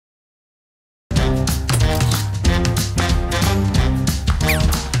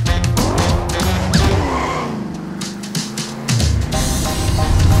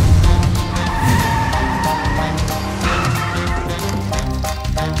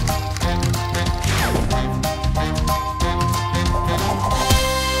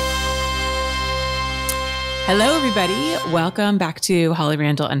Hello, everybody. Welcome back to Holly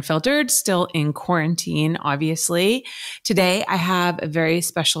Randall Unfiltered, still in quarantine, obviously. Today, I have a very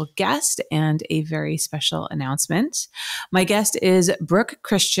special guest and a very special announcement. My guest is Brooke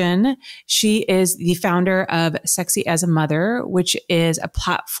Christian. She is the founder of Sexy as a Mother, which is a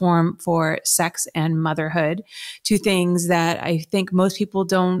platform for sex and motherhood, two things that I think most people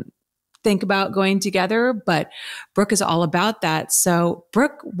don't think about going together, but Brooke is all about that. So,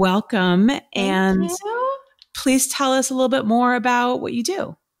 Brooke, welcome. Thank you. Please tell us a little bit more about what you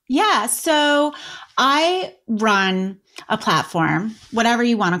do. Yeah. So I run a platform, whatever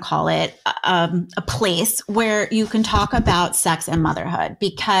you want to call it, a place where you can talk about sex and motherhood,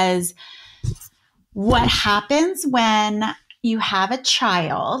 because what happens when you have a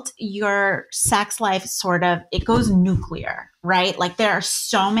child, your sex life it goes nuclear, right? Like there are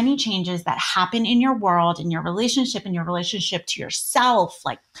so many changes that happen in your world, in your relationship to yourself,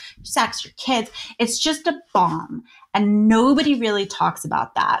 like sex, your kids. It's just a bomb. And nobody really talks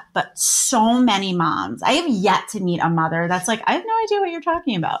about that. But so many moms, I have yet to meet a mother that's like, I have no idea what you're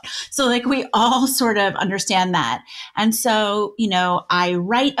talking about. So like we all sort of understand that. And so, I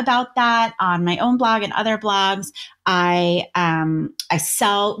write about that on my own blog and other blogs. I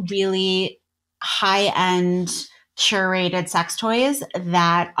sell really high-end curated sex toys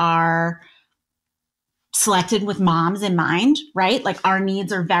that are selected with moms in mind, right? Like our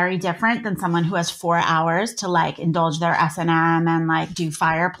needs are very different than someone who has 4 hours to like indulge their S&M and like do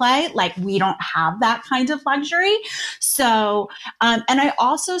fire play. Like we don't have that kind of luxury. So, and I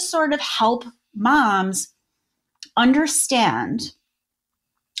also sort of help moms understand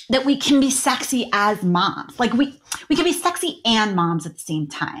that we can be sexy as moms. Like we can be sexy and moms at the same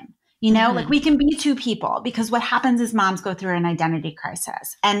time. Like we can be two people, because what happens is moms go through an identity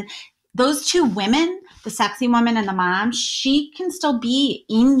crisis. And those two women, the sexy woman and the mom, she can still be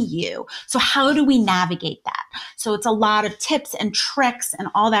in you. So how do we navigate that? So it's a lot of tips and tricks and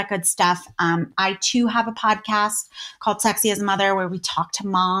all that good stuff. I too have a podcast called Sexy as a Mother, where we talk to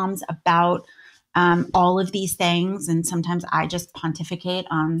moms about all of these things. And sometimes I just pontificate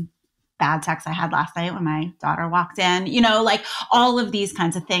on bad sex I had last night when my daughter walked in, like all of these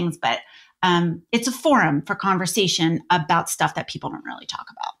kinds of things. But it's a forum for conversation about stuff that people don't really talk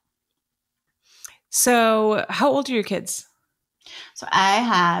about. So how old are your kids? So I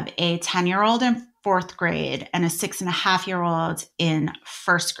have a 10-year-old in 4th grade and a 6.5-year-old in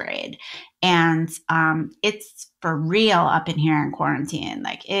 1st grade. And it's for real up in here in quarantine.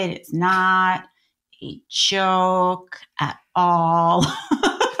 Like it is not a joke at all.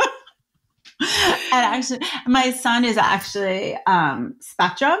 And actually, my son is actually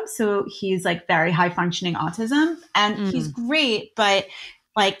spectrum. So he's like very high functioning autism, and he's great, but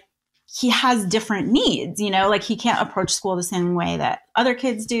like he has different needs, like he can't approach school the same way that other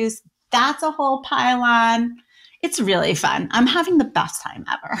kids do. That's a whole pile-on. It's really fun. I'm having the best time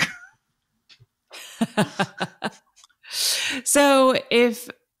ever. So if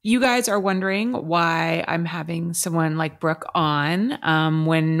you guys are wondering why I'm having someone like Brooke on,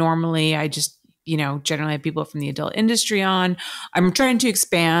 when normally I just, generally have people from the adult industry on, I'm trying to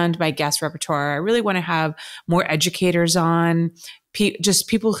expand my guest repertoire. I really want to have more educators on, just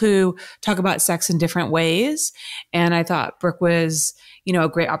people who talk about sex in different ways. And I thought Brooke was, a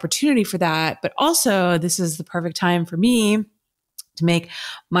great opportunity for that. But also this is the perfect time for me to make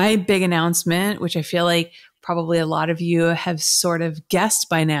my big announcement, which I feel like probably a lot of you have sort of guessed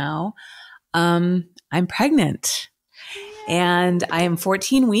by now. I'm pregnant. And I am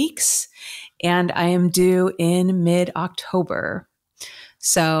 14 weeks and I am due in mid-October.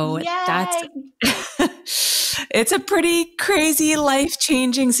 So that's, it's a pretty crazy,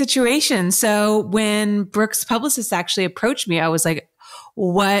 life-changing situation. So when Brooke's publicist actually approached me, I was like,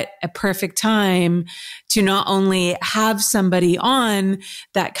 what a perfect time to not only have somebody on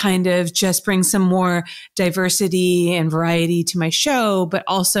that kind of just brings some more diversity and variety to my show, but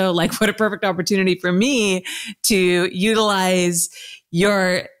also like what a perfect opportunity for me to utilize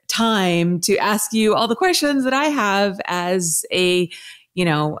your time to ask you all the questions that I have as a,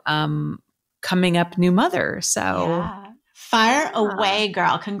 coming up new mother. So fire away,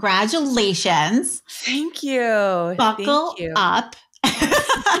 girl. Congratulations. Thank you. Buckle up.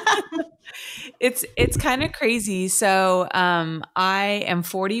 It's kind of crazy. So, I am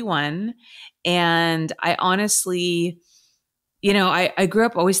 41 and I honestly, I grew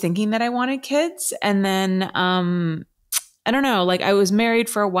up always thinking that I wanted kids. And then, I don't know, like I was married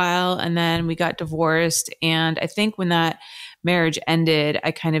for a while and then we got divorced. And I think when that marriage ended,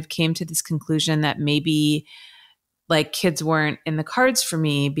 I kind of came to this conclusion that maybe like kids weren't in the cards for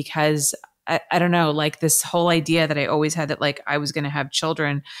me because I don't know, like this whole idea that I always had that like I was going to have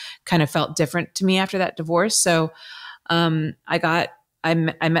children kind of felt different to me after that divorce. So I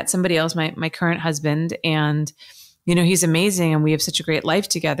met somebody else, my current husband, and, he's amazing and we have such a great life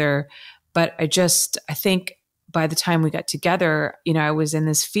together. But I think by the time we got together, I was in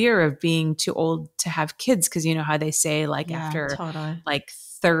this fear of being too old to have kids. Cause you know how they say like after totally. like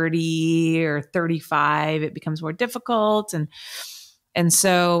 30 or 35, it becomes more difficult. And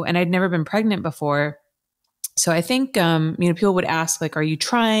I'd never been pregnant before. So I think, people would ask like, are you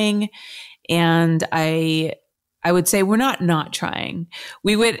trying? And I would say we're not trying.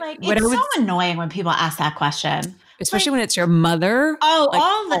 We would, like, it's so annoying when people ask that question. Especially when it's your mother. Oh, like,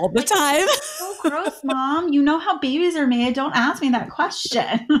 all the time. So gross, Mom. You know how babies are made. Don't ask me that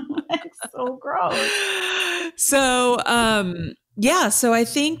question. Like, so gross. So, so I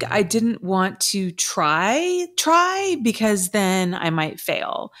think I didn't want to try because then I might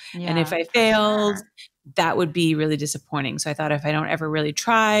fail. And if I failed, that would be really disappointing. So I thought if I don't ever really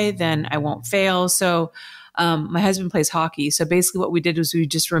try, then I won't fail. So my husband plays hockey. So basically what we did was we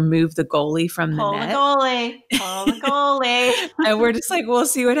just removed the goalie from the net. Pull the goalie. And we're just like, we'll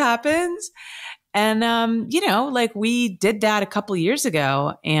see what happens. And, like we did that a couple of years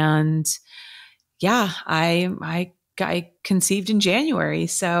ago. And yeah, I conceived in January.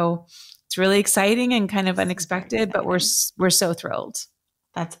 So it's really exciting and kind of unexpected, but we're so thrilled.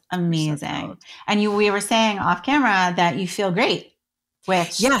 That's amazing. And we were saying off camera that you feel great,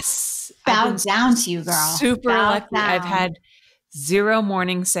 which bow down to you, girl. Super lucky. I've had zero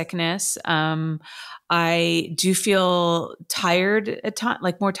morning sickness. I do feel tired at times,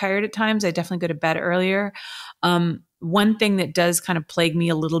 like more tired at times. I definitely go to bed earlier. One thing that does kind of plague me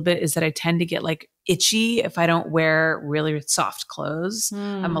a little bit is that I tend to get like itchy if I don't wear really soft clothes.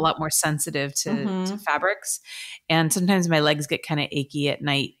 I'm a lot more sensitive to fabrics. And sometimes my legs get kind of achy at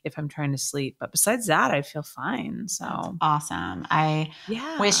night if I'm trying to sleep. But besides that, I feel fine. So that's awesome. I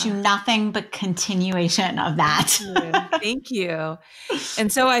wish you nothing but continuation of that. Thank you.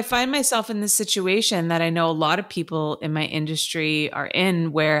 And so I find myself in this situation that I know a lot of people in my industry are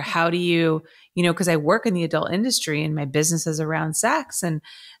in, where how do you, because I work in the adult industry and my business is around sex and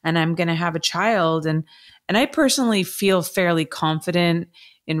I'm going to have a child. And I personally feel fairly confident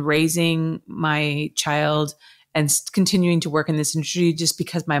in raising my child and continuing to work in this industry just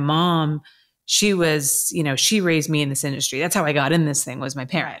because my mom, she was, she raised me in this industry. That's how I got in this thing, was my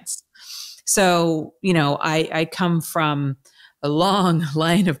parents. So, I come from a long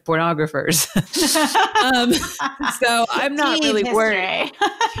line of pornographers. So I'm not really worried.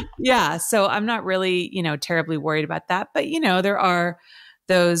 So I'm not really, terribly worried about that. But, there are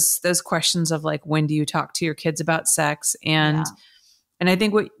those questions of like, when do you talk to your kids about sex? And I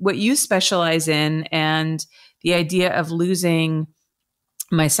think what you specialize in, and the idea of losing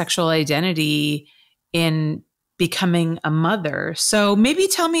my sexual identity in becoming a mother. So maybe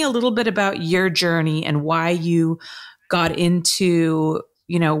tell me a little bit about your journey and why you got into,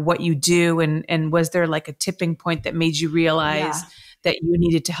 what you do. And was there like a tipping point that made you realize that you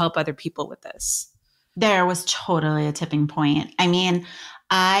needed to help other people with this? There was totally a tipping point. I mean,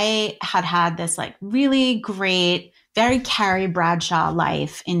 I had this like really great, very Carrie Bradshaw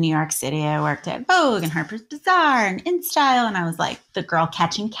life in New York City. I worked at Vogue and Harper's Bazaar and InStyle. And I was like the girl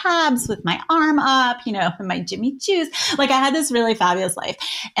catching cabs with my arm up, and my Jimmy Choos. Like I had this really fabulous life.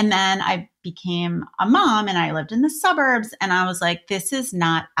 And then I became a mom and I lived in the suburbs. And I was like, this is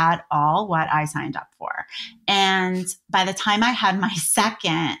not at all what I signed up for. And by the time I had my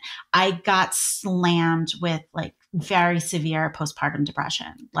second, I got slammed with like very severe postpartum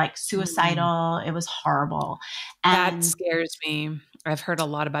depression, like suicidal. It was horrible. And that scares me. I've heard a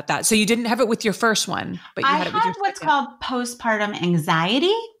lot about that. So you didn't have it with your first one, but you had it with your second. What's called postpartum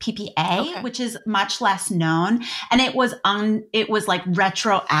anxiety, PPA, which is much less known. And it was like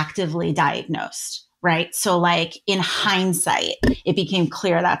retroactively diagnosed, right? So like in hindsight, it became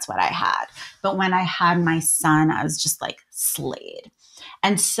clear that's what I had. But when I had my son, I was just like slayed.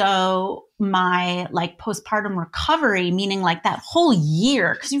 And so my like postpartum recovery, meaning like that whole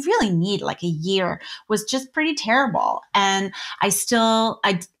year, because you really need like a year, was just pretty terrible. And I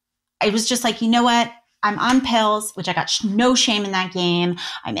was just like, you know what? I'm on pills, which I got no shame in that game.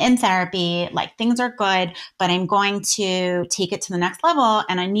 I'm in therapy, like things are good, but I'm going to take it to the next level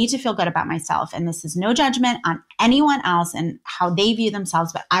and I need to feel good about myself. And this is no judgment on anyone else and how they view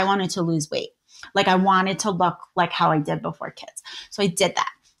themselves, but I wanted to lose weight. Like I wanted to look like how I did before kids. So I did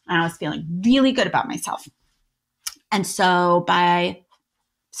that and I was feeling really good about myself. And so by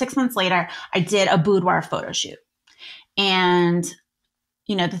 6 months later, I did a boudoir photo shoot. And,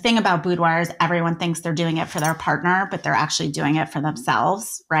 the thing about boudoir is everyone thinks they're doing it for their partner, but they're actually doing it for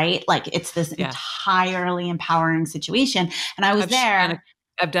themselves, right? Like it's this entirely empowering situation. And I was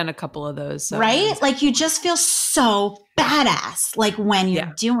I've done a couple of those. So right? Like you just feel so badass, like when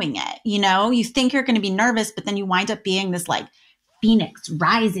you're doing it, you think you're going to be nervous, but then you wind up being this like phoenix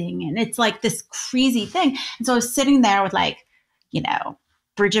rising. And it's like this crazy thing. And so I was sitting there with like,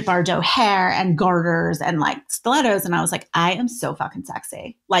 Bridget Bardot hair and garters and like stilettos. And I was like, I am so fucking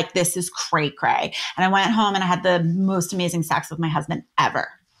sexy. Like this is cray cray. And I went home and I had the most amazing sex with my husband ever.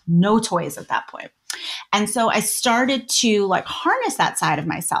 No toys at that point. And so I started to like harness that side of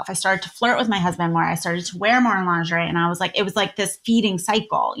myself. I started to flirt with my husband more. I started to wear more lingerie. And I was like, it was like this feeding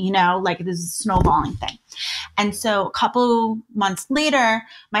cycle, like this snowballing thing. And so a couple months later,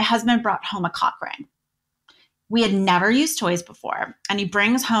 my husband brought home a cock ring. We had never used toys before. And he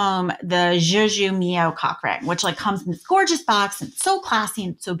brings home the Juju Mio cock ring, which like comes in this gorgeous box and it's so classy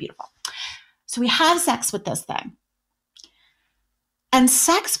and so beautiful. So we have sex with this thing. And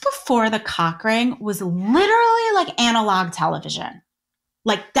sex before the cock ring was literally like analog television.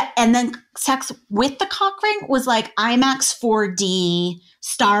 Like that, and then sex with the cock ring was like IMAX 4D,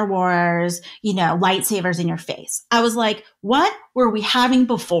 Star Wars, lightsabers in your face. I was like, what were we having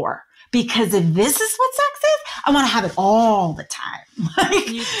before? Because if this is what sex is, I want to have it all the time.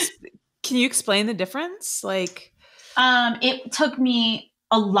 Like, can you explain the difference? Like, it took me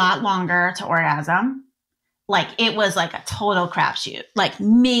a lot longer to orgasm. Like it was like a total crapshoot. Like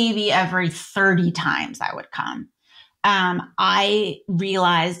maybe every 30 times I would come. I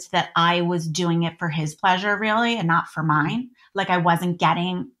realized that I was doing it for his pleasure really and not for mine. Like I wasn't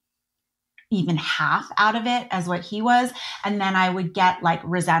getting even half out of it as what he was. And then I would get like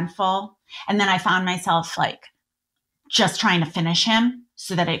resentful. And then I found myself like just trying to finish him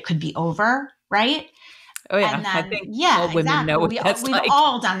so that it could be over. Right. Oh yeah. And then, I think all women know what that's like. We've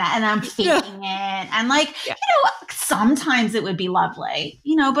all done that. And I'm faking it. And like, sometimes it would be lovely,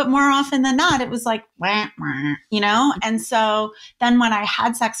 but more often than not, it was like, wah, wah, And so then when I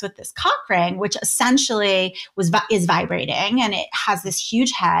had sex with this cock ring, which essentially is vibrating and it has this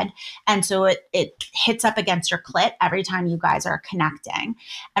huge head. And so it hits up against your clit every time you guys are connecting.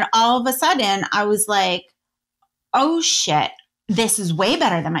 And all of a sudden I was like, oh shit. This is way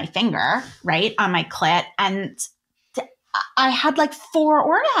better than my finger, right, on my clit. And I had like 4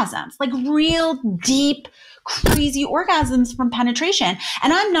 orgasms, like real deep, crazy orgasms from penetration.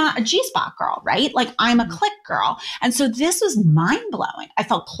 And I'm not a G-spot girl, right? Like I'm a clit girl. And so this was mind blowing. I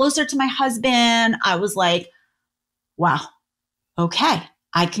felt closer to my husband. I was like, wow, okay,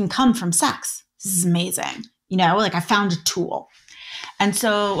 I can come from sex. This is amazing. Like I found a tool. And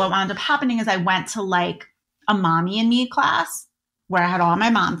so what wound up happening is I went to like a mommy and me class where I had all my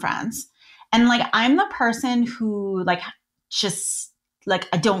mom friends. And like, I'm the person who like, just like,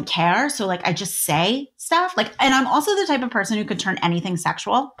 I don't care. So like, I just say stuff like, and I'm also the type of person who could turn anything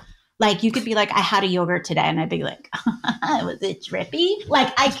sexual. Like you could be like, I had a yogurt today. And I'd be like, was it drippy?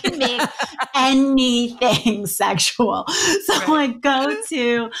 Like I can make anything sexual. So I go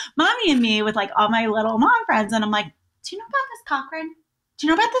to mommy and me with like all my little mom friends. And I'm like, do you know about this cock ring? Do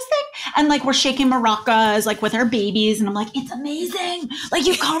you know about this thing? And like, we're shaking maracas, like with our babies. And I'm like, it's amazing. Like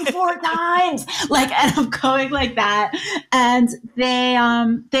you come 4 times. Like, and I'm going like that. And they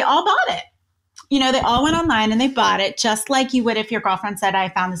all bought it. They all went online and they bought it just like you would if your girlfriend said, I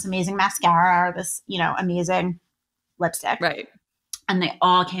found this amazing mascara or this, amazing lipstick. Right. And they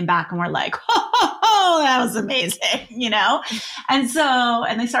all came back and were like, oh, that was amazing, And so,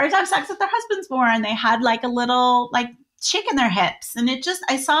 and they started to have sex with their husbands more and they had like a little like shaking their hips. And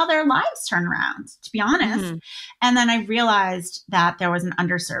I saw their lives turn around, to be honest. Mm-hmm. And then I realized that there was an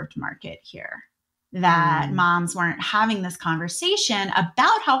underserved market here, that moms weren't having this conversation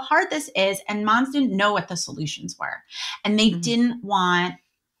about how hard this is. And moms didn't know what the solutions were. And they didn't want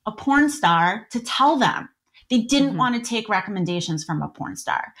a porn star to tell them. They didn't want to take recommendations from a porn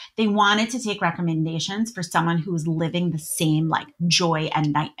star. They wanted to take recommendations for someone who was living the same like joy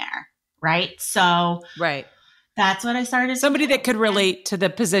and nightmare. Right. So, right. That's what I started. Somebody that could relate to the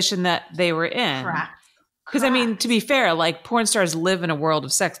position that they were in. Correct. Because I mean, to be fair, like porn stars live in a world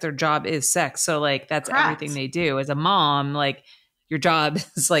of sex. Their job is sex. So like, that's everything they do. As a mom, like your job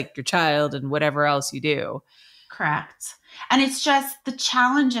is like your child and whatever else you do. Correct. And it's just the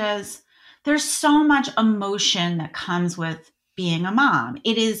challenges. There's so much emotion that comes with being a mom.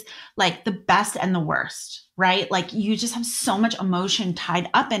 It is like the best and the worst, right? Like you just have so much emotion tied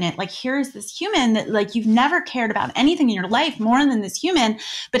up in it. Like here's this human that like you've never cared about anything in your life more than this human,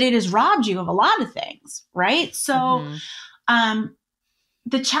 but it has robbed you of a lot of things, right? So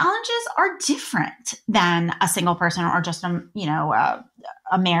the challenges are different than a single person or just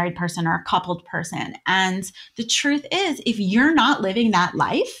a married person or a coupled person. And the truth is, if you're not living that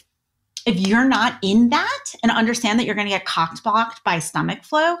life, if you're not in that and understand that you're going to get cock-blocked by stomach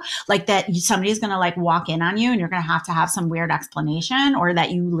flu, like that somebody's going to like walk in on you and you're going to have some weird explanation, or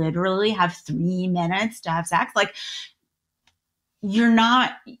that you literally have 3 minutes to have sex, like you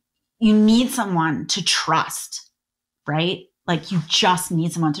need someone to trust, right? Like you just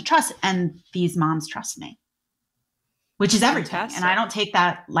need someone to trust. And these moms trust me, which is everything. Fantastic. And I don't take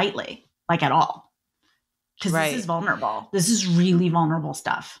that lightly, like at all. Because This is vulnerable. This is really vulnerable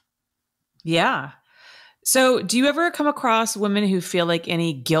stuff. Yeah. So do you ever come across women who feel like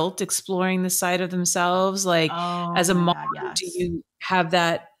any guilt exploring the side of themselves? Like as a mom, yes. Do you have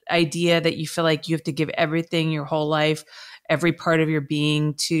that idea that you feel like you have to give everything, your whole life, every part of your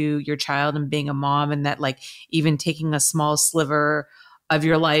being to your child and being a mom, and that like even taking a small sliver of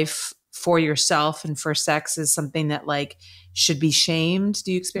your life for yourself and for sex is something that like should be shamed?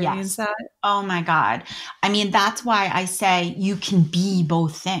 Do you experience that? Oh my God. I mean, that's why I say you can be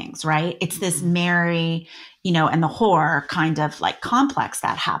both things, right? It's this Mary, and the whore kind of like complex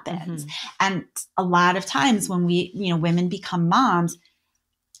that happens. And a lot of times when women become moms,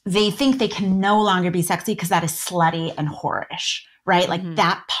 they think they can no longer be sexy because that is slutty and whorish, right? Like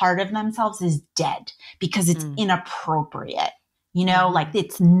that part of themselves is dead because it's inappropriate. Like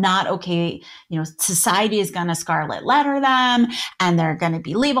it's not okay. Society is going to scarlet letter them and they're going to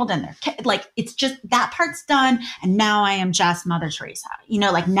be labeled and like, it's just that part's done. And now I am just Mother Teresa,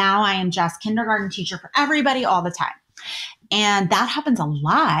 like now I am just kindergarten teacher for everybody all the time. And that happens a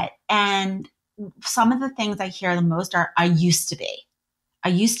lot. And some of the things I hear the most are, I used to be.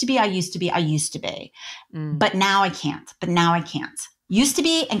 But now I can't. Used to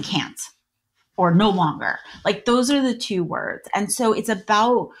be and can't. Or no longer. Like those are the 2 words. And so it's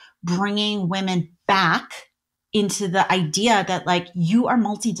about bringing women back into the idea that like you are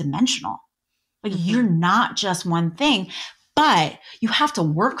multidimensional. Like you're not just one thing, but you have to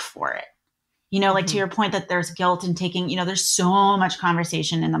work for it. Like to your point that there's guilt in taking, there's so much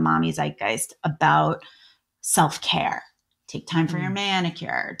conversation in the mommy zeitgeist about self-care. Take time for your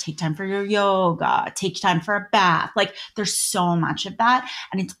manicure, take time for your yoga, take time for a bath. Like there's so much of that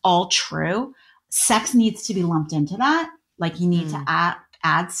and it's all true. Sex needs to be lumped into that. Like you need to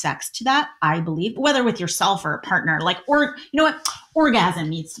add sex to that, I believe, whether with yourself or a partner, like, or orgasm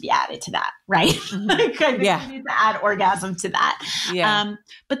needs to be added to that, right? Like I think you need to add orgasm to that. Yeah.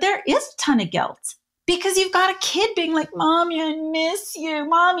 But there is a ton of guilt. Because you've got a kid being like, Mommy, I miss you.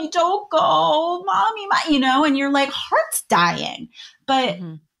 Mommy, don't go. Mommy, and you're like, heart's dying. But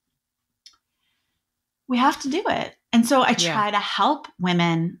we have to do it. And so I try to help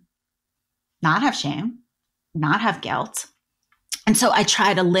women not have shame, not have guilt. And so I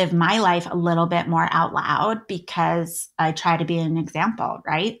try to live my life a little bit more out loud because I try to be an example,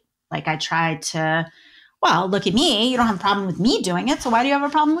 right? Like I try to, well, look at me. You don't have a problem with me doing it. So why do you have a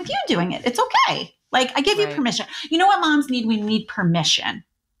problem with you doing it? It's okay. Like I give you permission. You know what moms need? We need permission.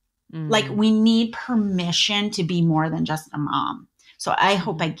 Like we need permission to be more than just a mom. So I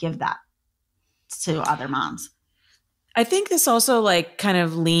hope I give that to other moms. I think this also like kind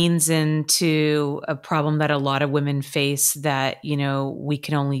of leans into a problem that a lot of women face that, we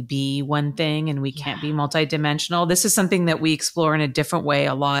can only be one thing and we can't be multidimensional. This is something that we explore in a different way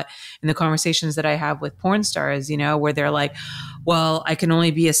a lot in the conversations that I have with porn stars, where they're like, well, I can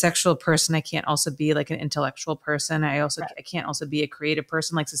only be a sexual person. I can't also be like an intellectual person. I can't also be a creative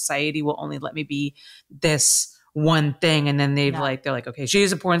person. Like society will only let me be this one thing. And then they're like, okay,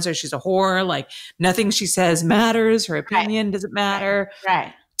 she's a porn star. She's a whore. Like nothing she says matters. Her opinion doesn't matter.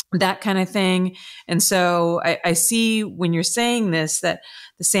 Right. That kind of thing. And so I see when you're saying this, that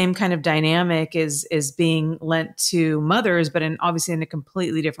the same kind of dynamic is being lent to mothers, but obviously in a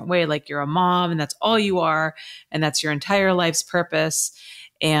completely different way. Like you're a mom and that's all you are. And that's your entire life's purpose.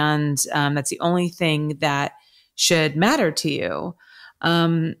 And that's the only thing that should matter to you.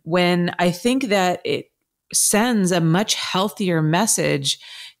 When I think that it sends a much healthier message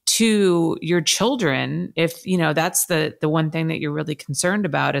to your children, if that's the one thing that you're really concerned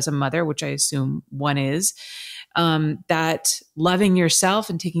about as a mother, which I assume one is, that loving yourself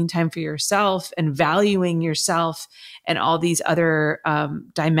and taking time for yourself and valuing yourself and all these other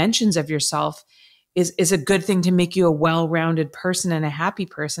dimensions of yourself is a good thing to make you a well-rounded person and a happy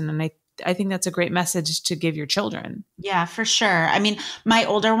person. And I think that's a great message to give your children. Yeah, for sure. I mean, my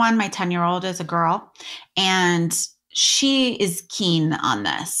older one, my 10-year-old is a girl, and she is keen on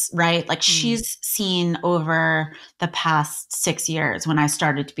this, right? Like she's seen over the past 6 years when I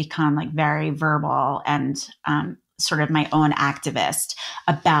started to become like very verbal and sort of my own activist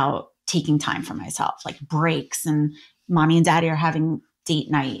about taking time for myself, like breaks, and mommy and daddy are having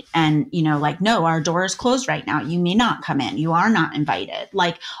date night, and, you know, like, no, our door is closed right now. You may not come in. You are not invited.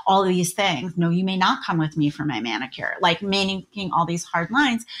 Like all of these things. No, you may not come with me for my manicure, like making all these hard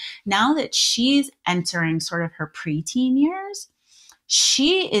lines. Now that she's entering sort of her preteen years,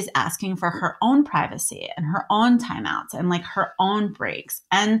 she is asking for her own privacy and her own timeouts and like her own breaks.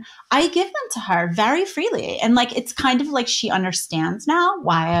 And I give them to her very freely. And like, it's kind of like she understands now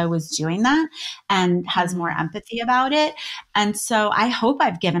why I was doing that and has more empathy about it. And so I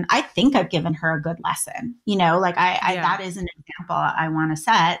think I've given her a good lesson, you know, like that is an example I want to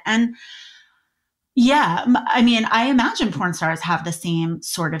set. And yeah, I mean, I imagine porn stars have the same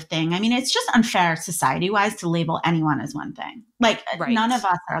sort of thing. I mean, it's just unfair society-wise to label anyone as one thing. Like, none of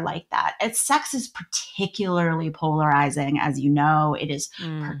us are like that. Sex is particularly polarizing, as you know. It is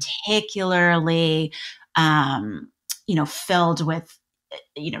particularly, you know, filled with,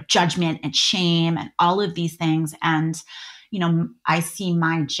 you know, judgment and shame and all of these things. And, you know, I see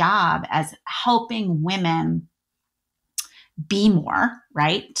my job as helping women be more,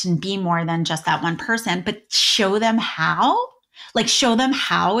 right? To be more than just that one person, but show them how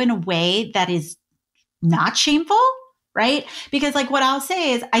in a way that is not shameful, right? Because like what I'll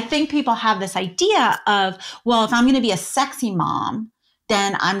say is, I think people have this idea of, well, if I'm going to be a sexy mom,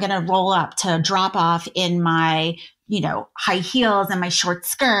 then I'm going to roll up to drop off in my, you know, high heels and my short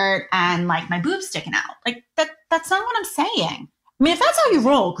skirt and like my boobs sticking out. Like that's not what I'm saying. I mean, if that's how you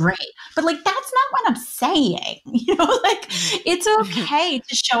roll, great. But like, that's not what I'm saying. You know, like it's okay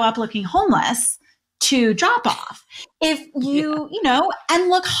to show up looking homeless to drop off. If you know,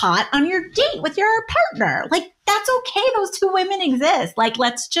 and look hot on your date with your partner, like that's okay. Those two women exist. Like,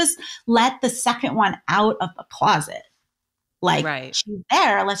 let's just let the second one out of the closet. Like she's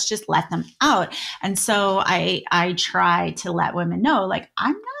there, let's just let them out. And so I try to let women know, like,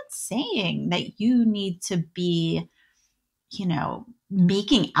 I'm not saying that you need to be, you know,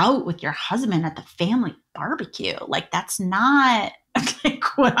 making out with your husband at the family barbecue. Like that's not like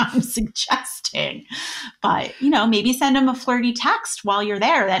what I'm suggesting. But, you know, maybe send him a flirty text while you're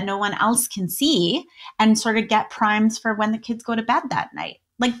there that no one else can see and sort of get primed for when the kids go to bed that night.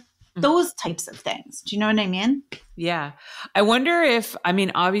 Like those types of things. Do you know what I mean? Yeah. I wonder if, I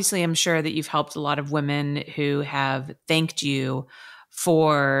mean, obviously I'm sure that you've helped a lot of women who have thanked you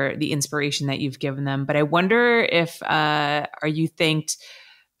for the inspiration that you've given them. But I wonder if, are you thanked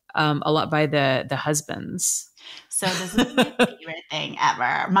a lot by the husbands? So this is my favorite thing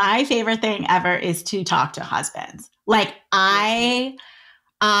ever. My favorite thing ever is to talk to husbands. Like I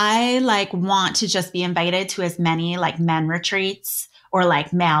like want to just be invited to as many like men retreats or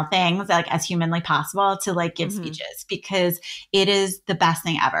like male things like as humanly possible to like give speeches, because it is the best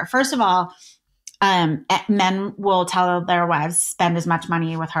thing ever. First of all, men will tell their wives, spend as much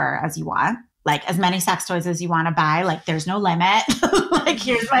money with her as you want, like as many sex toys as you want to buy. Like there's no limit. Like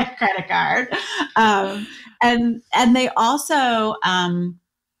here's my credit card. And they also, I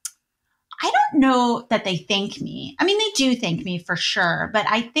don't know that they thank me. I mean, they do thank me for sure, but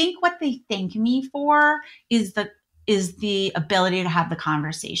I think what they thank me for is the ability to have the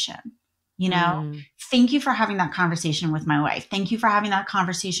conversation. You know, thank you for having that conversation with my wife. Thank you for having that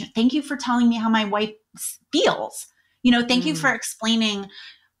conversation. Thank you for telling me how my wife feels. You know, thank you for explaining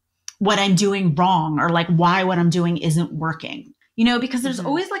what I'm doing wrong or like why what I'm doing isn't working. You know, because there's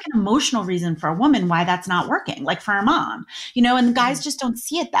always like an emotional reason for a woman why that's not working, like for a mom, you know, and the guys just don't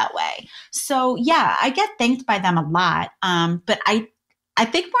see it that way. So yeah, I get thanked by them a lot. But I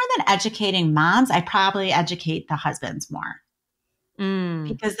think more than educating moms, I probably educate the husbands more.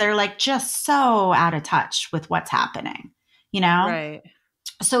 Because they're like just so out of touch with what's happening, you know? Right.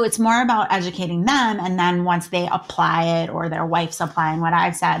 So it's more about educating them. And then once they apply it or their wife's applying what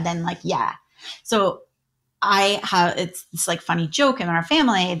I've said, then like, yeah. So it's like funny joke in our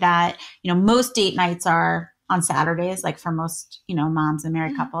family that, you know, most date nights are on Saturdays, like for most, you know, moms and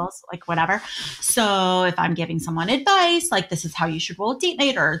married couples, like whatever. So if I'm giving someone advice, like this is how you should roll a date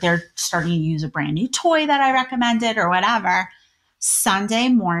night, or they're starting to use a brand new toy that I recommended or whatever, Sunday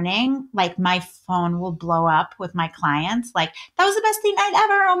morning, like my phone will blow up with my clients. Like, that was the best date night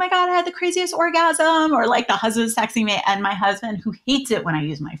ever. Oh my God, I had the craziest orgasm. Or like the husband's texting me, and my husband, who hates it when I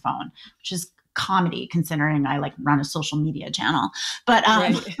use my phone, which is comedy considering I like run a social media channel. But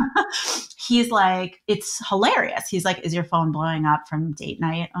he's like, it's hilarious. He's like, is your phone blowing up from date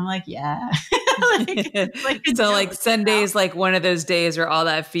night? I'm like, yeah. So like Sunday's like one of those days where all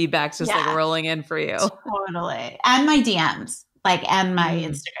that feedback's just like rolling in for you. Totally. And my DMs. And my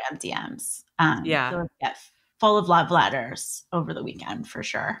Instagram DMs. So get full of love letters over the weekend for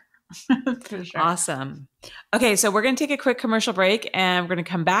sure. For sure. Awesome. Okay, so we're going to take a quick commercial break and we're going to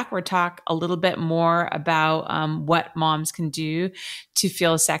come back. We'll talk a little bit more about what moms can do to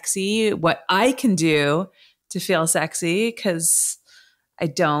feel sexy, what I can do to feel sexy, because I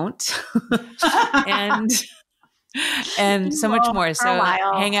don't. and so much more. So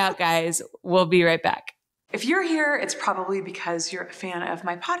hang out, guys. We'll be right back. If you're here, it's probably because you're a fan of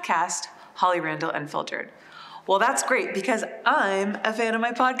my podcast, Holly Randall Unfiltered. Well, that's great because I'm a fan of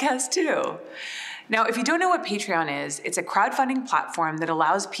my podcast too. Now, if you don't know what Patreon is, it's a crowdfunding platform that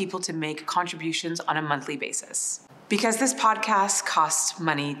allows people to make contributions on a monthly basis. Because this podcast costs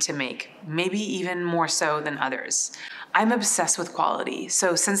money to make, maybe even more so than others. I'm obsessed with quality.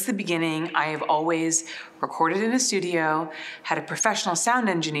 So since the beginning, I have always recorded in a studio, had a professional sound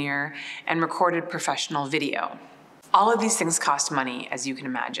engineer, and recorded professional video. All of these things cost money, as you can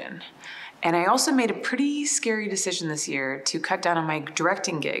imagine. And I also made a pretty scary decision this year to cut down on my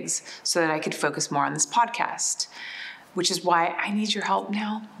directing gigs so that I could focus more on this podcast, which is why I need your help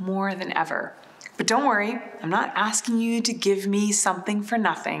now more than ever. But don't worry, I'm not asking you to give me something for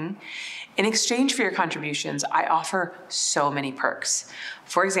nothing. In exchange for your contributions, I offer so many perks.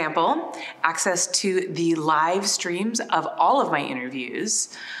 For example, access to the live streams of all of my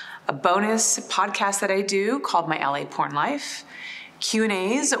interviews, a bonus podcast that I do called My LA Porn Life,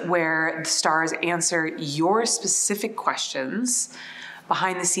 Q&As where the stars answer your specific questions,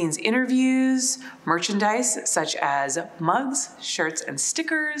 behind the scenes interviews, merchandise such as mugs, shirts, and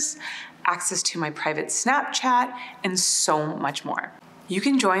stickers, access to my private Snapchat, and so much more. You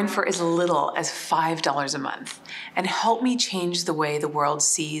can join for as little as $5 a month and help me change the way the world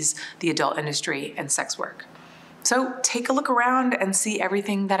sees the adult industry and sex work. So take a look around and see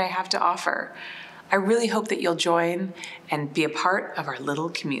everything that I have to offer. I really hope that you'll join and be a part of our little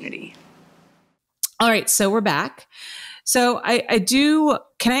community. All right, so we're back. So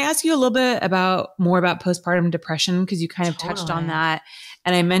can I ask you a little bit more about postpartum depression? Because you kind of touched on that.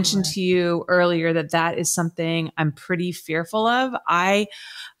 And I mentioned to you earlier that is something I'm pretty fearful of. I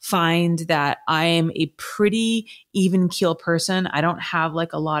find that I am a pretty even keel person. I don't have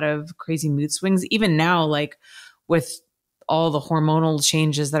like a lot of crazy mood swings. Even now, like with all the hormonal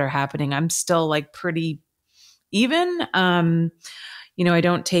changes that are happening, I'm still like pretty even. I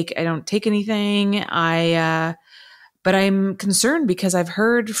don't take anything. But I'm concerned because I've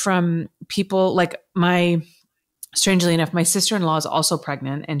heard from people like strangely enough, my sister-in-law is also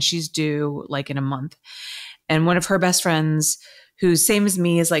pregnant and she's due like in a month. And one of her best friends, who's same as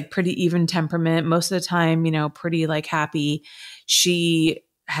me, is like pretty even temperament most of the time, pretty like happy. She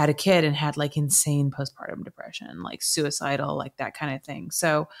had a kid and had like insane postpartum depression, like suicidal, like that kind of thing.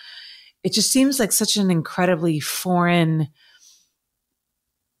 So it just seems like such an incredibly foreign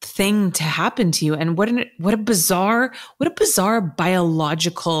thing to happen to you. And what a bizarre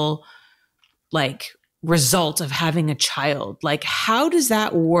biological like result of having a child. Like, how does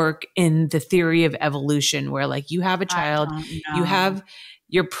that work in the theory of evolution where like you have a child,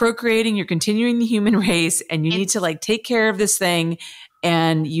 you're procreating, you're continuing the human race, and you need to like take care of this thing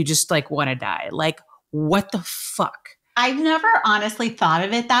and you just like want to die. Like, what the fuck? I've never honestly thought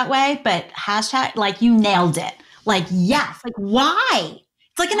of it that way, but hashtag, like you nailed it. Like, yes, like why?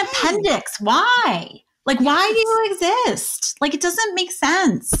 It's like an appendix. Why? Like, why do you exist? Like, it doesn't make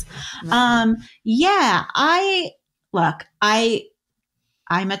sense. I'm a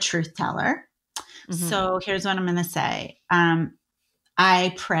truth teller. Mm-hmm. So here's what I'm going to say.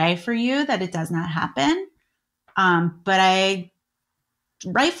 I pray for you that it does not happen. But I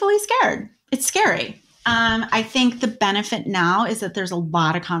rightfully scared. It's scary. I think the benefit now is that there's a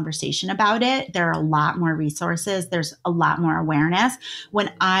lot of conversation about it. There are a lot more resources. There's a lot more awareness.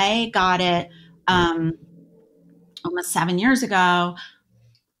 When I got it, almost 7 years ago,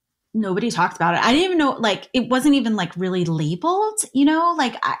 nobody talked about it. I didn't even know, like, it wasn't even like really labeled,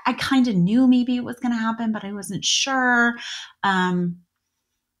 like I kind of knew maybe it was going to happen, but I wasn't sure.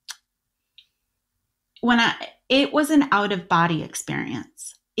 It was an out of body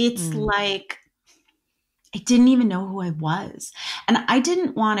experience. It's like, I didn't even know who I was. And I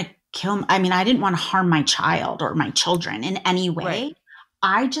didn't want to I didn't want to harm my child or my children in any way. Right.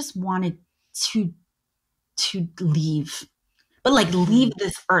 I just wanted to leave, but like leave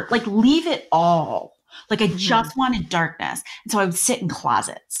this earth, like leave it all. Like I just wanted darkness. And so I would sit in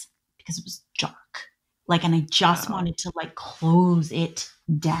closets because it was dark. Like, and I just wanted to like close it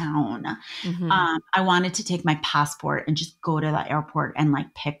down. I wanted to take my passport and just go to the airport and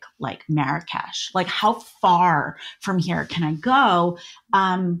like pick like Marrakesh. Like, how far from here can I go?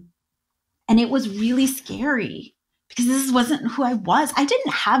 And it was really scary because this wasn't who I was. I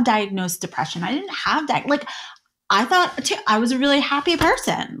didn't have diagnosed depression. I didn't have that. Like, I thought too, I was a really happy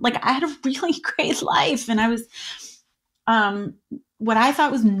person. Like I had a really great life and I was, what I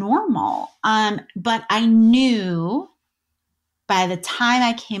thought was normal. But I knew by the time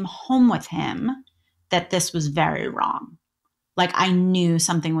I came home with him that this was very wrong. Like I knew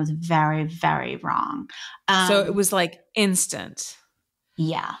something was very, very wrong. So it was like instant.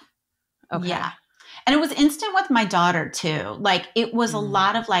 Yeah. Okay. Yeah. And it was instant with my daughter too. Like it was a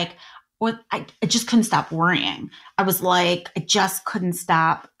lot of like, I just couldn't stop worrying. I was like, I just couldn't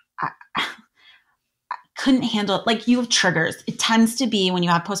stop. I couldn't handle it. Like you have triggers. It tends to be when you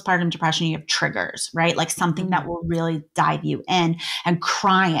have postpartum depression, you have triggers, right? Like something that will really dive you in, and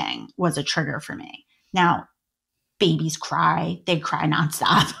crying was a trigger for me. Now, babies cry. They cry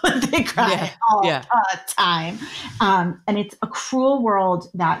nonstop. They cry all the time. And it's a cruel world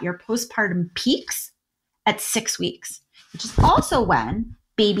that your postpartum peaks at 6 weeks, which is also when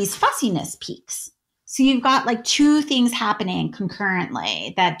baby's fussiness peaks. So you've got like two things happening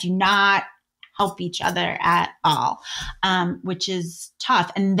concurrently that do not help each other at all, which is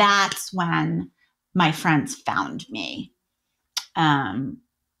tough. And that's when my friends found me,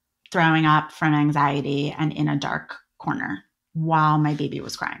 throwing up from anxiety and in a dark corner while my baby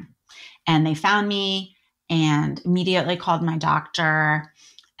was crying. And they found me and immediately called my doctor,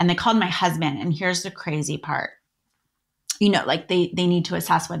 and they called my husband. And here's the crazy part. You know, like they need to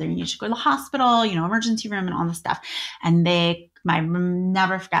assess whether you need to go to the hospital, you know, emergency room and all this stuff. And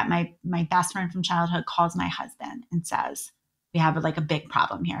never forget, my best friend from childhood calls my husband and says, we have like a big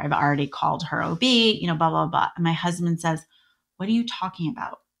problem here. I've already called her OB, you know, blah, blah, blah. And my husband says, what are you talking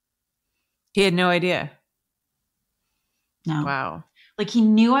about? He had no idea. No. Wow. Like he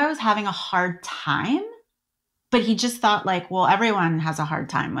knew I was having a hard time, but he just thought like, well, everyone has a hard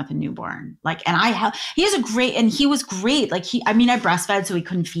time with a newborn. Like, and he was great. Like I breastfed, so we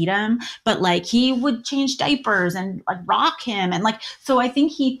couldn't feed him, but like he would change diapers and like rock him. And like, so I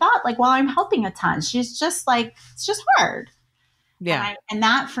think he thought like, well, I'm helping a ton. She's just like, it's just hard. Yeah. And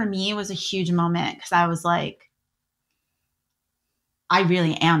that for me was a huge moment, because I was like, I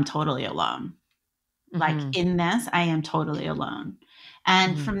really am totally alone. Like in this, I am totally alone.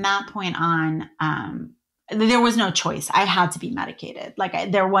 And from that point on, there was no choice. I had to be medicated.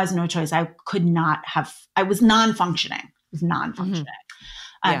 Like there was no choice. I was non-functioning. So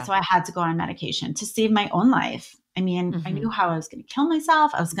I had to go on medication to save my own life. I mean, I knew how I was going to kill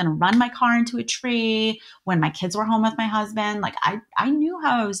myself. I was going to run my car into a tree when my kids were home with my husband. Like I knew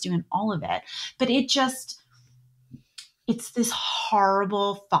how I was doing all of it, but it's this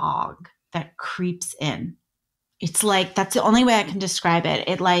horrible fog that creeps in. It's like, that's the only way I can describe it.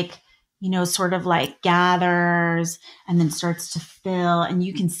 It like, you know, sort of like gathers and then starts to fill, and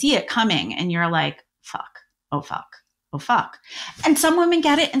you can see it coming and you're like, fuck, oh, fuck, oh, fuck. And some women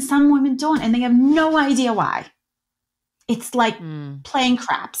get it and some women don't, and they have no idea why. It's like playing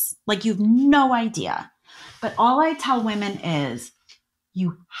craps. Like you have no idea. But all I tell women is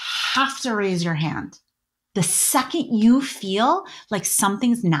you have to raise your hand. The second you feel like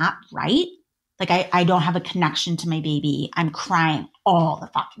something's not right, like I don't have a connection to my baby, I'm crying all the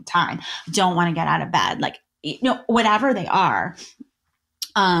fucking time, don't want to get out of bed, like, you know, whatever they are,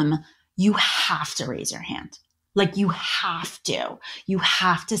 you have to raise your hand. Like you have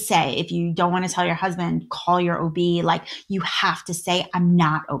to say, if you don't want to tell your husband, call your OB. Like you have to say, I'm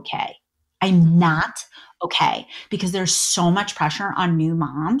not okay. I'm not okay. Because there's so much pressure on new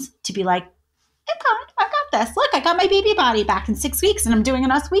moms to be like, I got this. Look, I got my baby body back in 6 weeks and I'm doing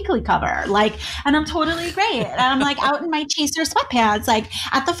an Us Weekly cover. Like, and I'm totally great. And I'm like out in my chaser sweatpants, like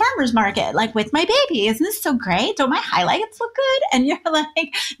at the farmer's market, like with my baby. Isn't this so great? Don't my highlights look good? And you're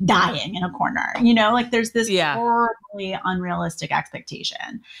like dying in a corner, you know, like there's this horribly unrealistic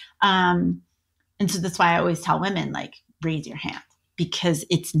expectation. And so that's why I always tell women, like, raise your hand, because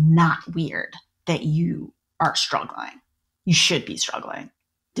it's not weird that you are struggling. You should be struggling.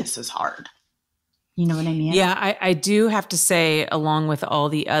 This is hard. You know what I mean? Yeah, I do have to say, along with all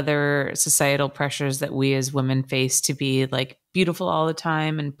the other societal pressures that we as women face to be like beautiful all the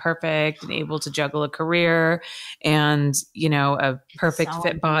time and perfect and able to juggle a career and, you know, a perfect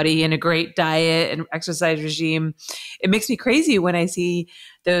fit body and a great diet and exercise regime, it makes me crazy when I see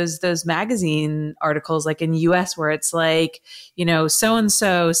those magazine articles like in the US where it's like, you know,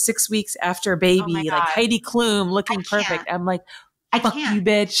 so-and-so 6 weeks after a baby, like Heidi Klum looking perfect. I'm like, fuck you,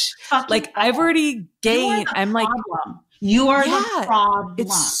 bitch. Like I've already gained. I'm like, you are the problem.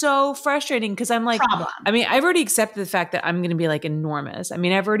 It's so frustrating because I'm like, I mean, I've already accepted the fact that I'm going to be like enormous. I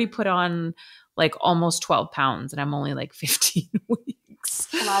mean, I've already put on like almost 12 pounds and I'm only like 15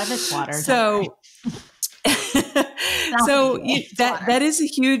 weeks. A lot of it's water. So, that is a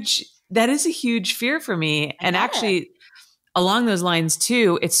huge that is a huge fear for me. And get actually along those lines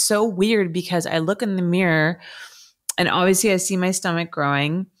too, it's so weird because I look in the mirror and obviously I see my stomach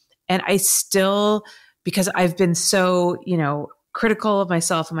growing, and I still, because I've been so, critical of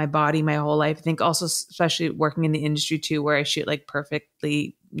myself and my body my whole life. I think also, especially working in the industry too, where I shoot like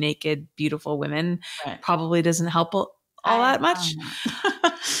perfectly naked, beautiful women, Right. probably doesn't help all that much.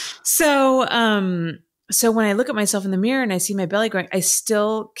 So, so when I look at myself in the mirror and I see my belly growing, I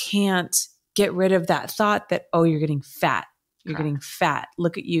still can't get rid of that thought that, oh, you're getting fat. You're getting fat.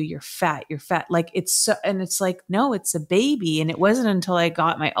 Look at you. You're fat. You're fat. Like it's so, and it's like, no, it's a baby. And it wasn't until I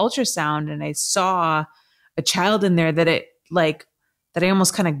got my ultrasound and I saw a child in there that that I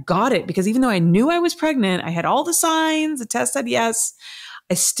almost kind of got it, because even though I knew I was pregnant, I had all the signs, the test said yes,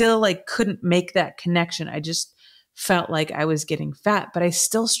 I still like couldn't make that connection. I just felt like I was getting fat, but I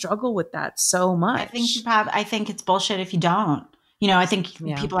still struggle with that so much. I think it's bullshit if you don't. I think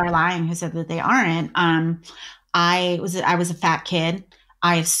people are lying who said that they aren't. I was a fat kid.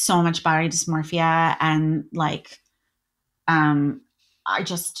 I have so much body dysmorphia, and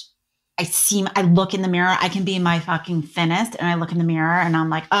I look in the mirror. I can be my fucking thinnest, and I look in the mirror and I'm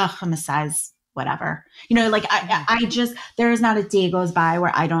like, oh, I'm a size whatever. I just, there is not a day goes by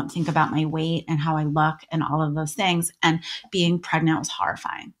where I don't think about my weight and how I look and all of those things. And being pregnant was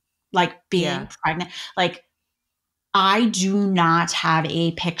horrifying. Pregnant, I do not have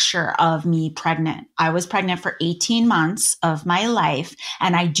a picture of me pregnant. I was pregnant for 18 months of my life,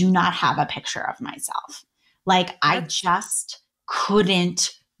 and I do not have a picture of myself. I just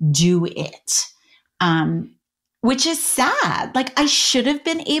couldn't do it. Which is sad. I should have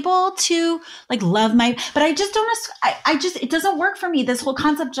been able to love but I just don't, it doesn't work for me. This whole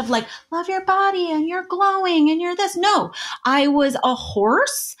concept of love your body and you're glowing and you're this. No, I was a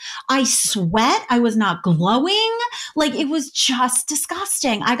horse. I sweat. I was not glowing. It was just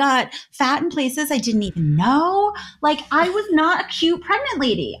disgusting. I got fat in places I didn't even know. I was not a cute pregnant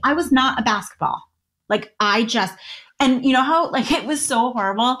lady. I was not a basketball. And you know how it was so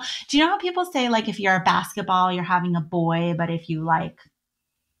horrible? Do you know how people say if you're a basketball, you're having a boy, but if you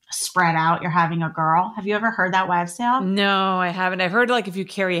spread out, you're having a girl? Have you ever heard that wives' tale? No, I haven't. I've heard if you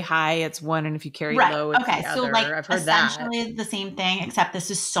carry high, it's one, and if you carry low, it's the other. I've heard essentially the same thing, except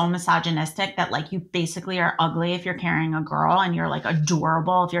this is so misogynistic that you basically are ugly if you're carrying a girl, and you're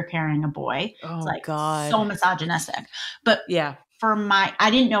adorable if you're carrying a boy. Oh, it's God. So misogynistic. But yeah,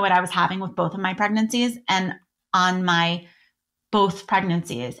 I didn't know what I was having with both of my pregnancies, and on my both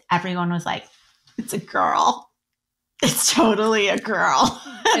pregnancies, everyone was like, it's a girl. It's totally a girl.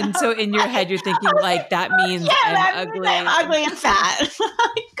 And so in your head, you're thinking that means I'm ugly. I'm ugly and fat.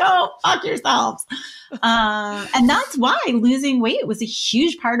 Go fuck yourselves. And that's why losing weight was a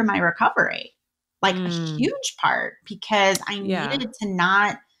huge part of my recovery. A huge part, because I needed to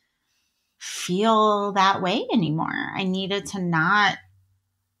not feel that way anymore. I needed to not.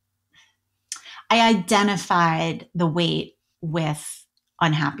 I identified the weight with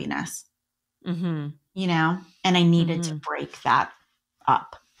unhappiness, and I needed to break that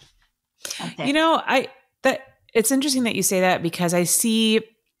up. It's interesting that you say that, because I see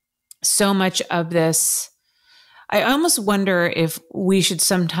so much of this. I almost wonder if we should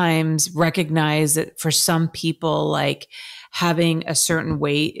sometimes recognize that for some people, having a certain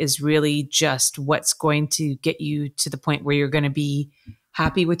weight is really just what's going to get you to the point where you're going to be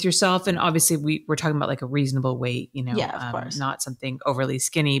happy with yourself. And obviously we're talking about a reasonable weight, of course. Not something overly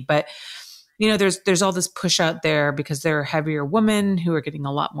skinny, but there's all this push out there because there are heavier women who are getting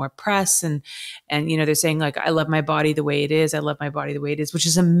a lot more press, and they're saying I love my body the way it is. I love my body the way it is, which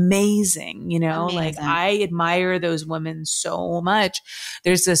is amazing. Amazing. I admire those women so much.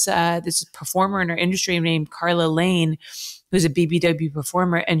 There's this performer in our industry named Carla Lane, who's a BBW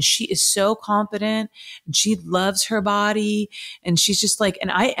performer, and she is so confident and she loves her body, and she's just and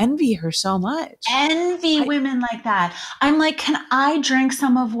I envy her so much. Women like that. I'm like, can I drink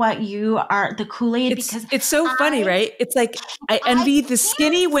some of what you are, the Kool-Aid? Because it's so funny, right? It's I envy the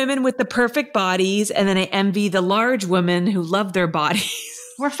skinny women with the perfect bodies, and then I envy the large women who love their bodies.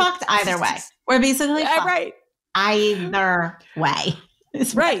 We're fucked either way. We're basically fucked. Right. Either way.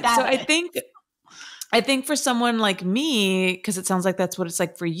 Right. So I think for someone like me, because it sounds like that's what it's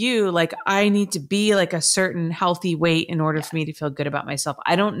like for you, I need to be a certain healthy weight in order for me to feel good about myself.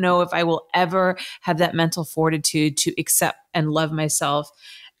 I don't know if I will ever have that mental fortitude to accept and love myself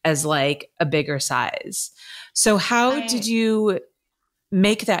as a bigger size. So how did you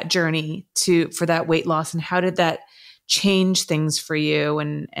make that journey for that weight loss, and how did that change things for you?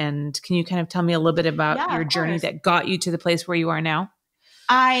 And can you kind of tell me a little bit about your journey that got you to the place where you are now?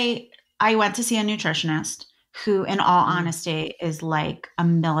 I went to see a nutritionist who in all honesty is like a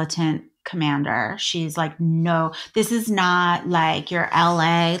militant commander. She's like, no, this is not like your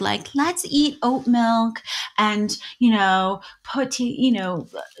LA, like, let's eat oat milk and, put,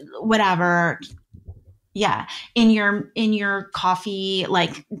 whatever. Yeah. In your coffee.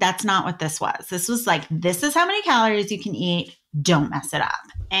 Like, that's not what this was. This was like, this is how many calories you can eat. Don't mess it up.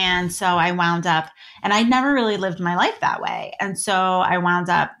 And so I wound up, and I'd never really lived my life that way. And so I wound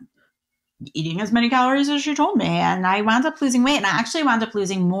up eating as many calories as she told me. And I wound up losing weight. And I actually wound up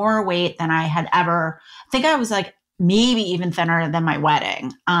losing more weight than I had ever. I think I was like maybe even thinner than my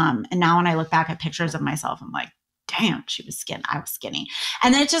wedding. And now when I look back at pictures of myself, I'm like, damn, she was skinny. I was skinny.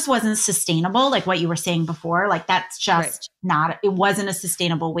 And it just wasn't sustainable. Like what you were saying before, like that's just not, it wasn't a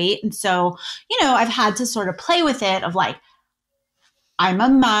sustainable weight. And so, I've had to sort of play with it of like, I'm a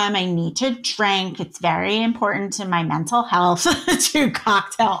mom. I need to drink. It's very important to my mental health to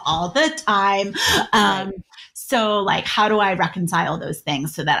cocktail all the time. So like, how do I reconcile those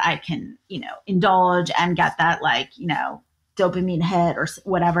things so that I can, indulge and get that like, dopamine hit or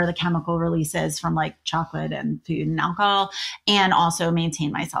whatever the chemical release is from like chocolate and food and alcohol, and also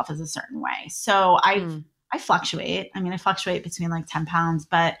maintain myself as a certain way. So I fluctuate. I mean, I fluctuate between like 10 pounds,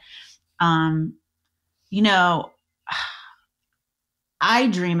 but, I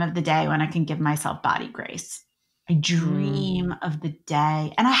dream of the day when I can give myself body grace. I dream of the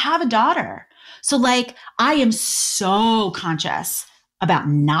day, and I have a daughter. So like, I am so conscious about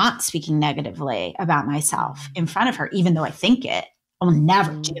not speaking negatively about myself in front of her, even though I think it. I will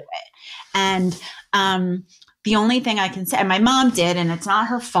never do it. And the only thing I can say, and my mom did, and it's not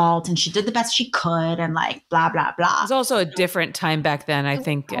her fault, and she did the best she could, and like blah, blah, blah. It's also a different time back then. I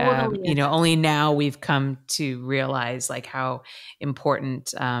think, totally only now we've come to realize like how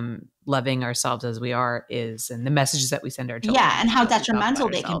important loving ourselves as we are is, and the messages that we send our children. Yeah. And how detrimental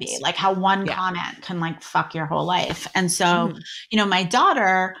they can be. Like how one comment can like fuck your whole life. And so, my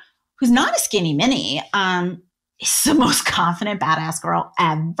daughter, who's not a skinny mini, is the most confident, badass girl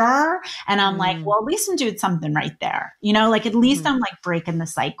ever. And I'm like, well, at least I'm doing something right there. Like at least I'm like breaking the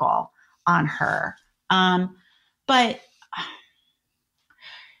cycle on her. But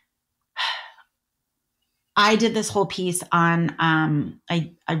I did this whole piece on,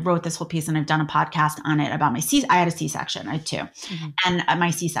 I wrote this whole piece, and I've done a podcast on it about I had a C-section, I had two, and my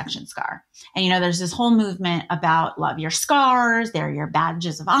C-section scar. And, there's this whole movement about love your scars. They're your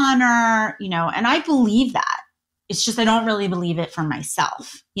badges of honor, and I believe that. It's just, I don't really believe it for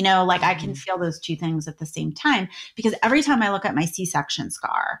myself, like I can feel those two things at the same time, because every time I look at my C-section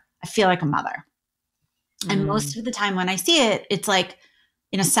scar, I feel like a mother. And most of the time when I see it, it's like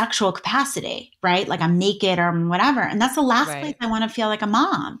in a sexual capacity, right? Like I'm naked or whatever. And that's the last place I want to feel like a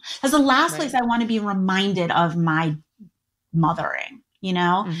mom. That's the last place I want to be reminded of my mothering,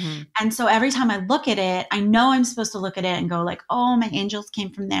 And so every time I look at it, I know I'm supposed to look at it and go like, oh, my angels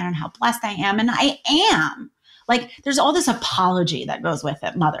came from there and how blessed I am. And I am. Like there's all this apology that goes with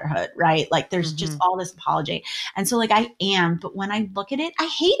it, motherhood, right? Like there's just all this apology. And so like I am, but when I look at it, I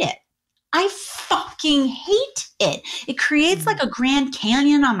hate it. I fucking hate it. It creates like a Grand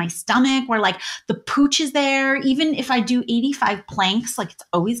Canyon on my stomach where like the pooch is there. Even if I do 85 planks, like it's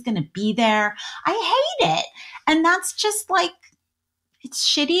always going to be there. I hate it. And that's just like, it's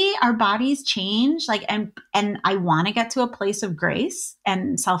shitty. Our bodies change. Like, and I want to get to a place of grace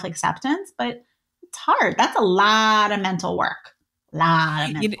and self-acceptance, but it's hard. That's a lot of mental work.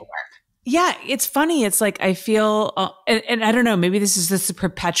 Yeah, it's funny. It's like I feel, and I don't know, maybe this is this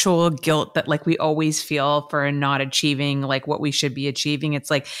perpetual guilt that like we always feel for not achieving like what we should be achieving.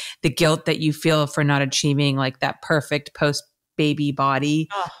 It's like the guilt that you feel for not achieving like that perfect post-baby body.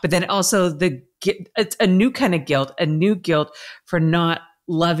 But then also it's a new kind of guilt, a new guilt for not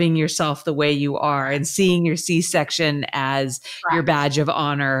loving yourself the way you are and seeing your C-section as your badge of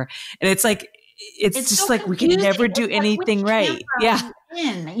honor. And it's like, it's just so like confusing. We can never do anything right. Yeah.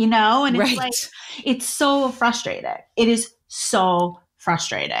 And it's like, it's so frustrating. It is so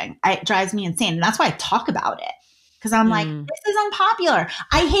frustrating. It drives me insane. And that's why I talk about it. Because I'm like, this is unpopular.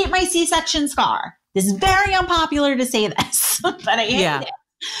 I hate my C-section scar. This is very unpopular to say this, but I hate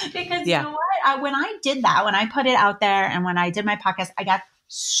it. Because you know what? When I did that, when I put it out there and when I did my podcast, I got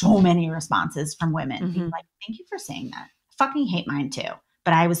so many responses from women being like, thank you for saying that. I fucking hate mine too.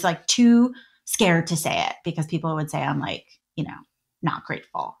 But I was like too scared to say it because people would say I'm like, not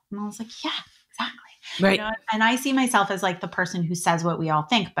grateful. And I was like, yeah, exactly. Right. And I see myself as like the person who says what we all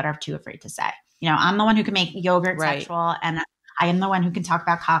think, but are too afraid to say. I'm the one who can make yogurt sexual, and I am the one who can talk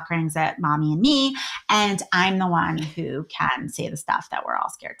about cock rings at mommy and me. And I'm the one who can say the stuff that we're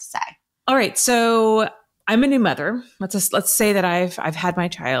all scared to say. All right. So I'm a new mother. Let's say that I've had my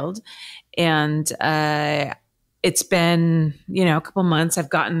child, And it's been, a couple months. I've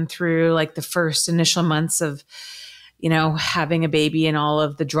gotten through like the first initial months of, having a baby and all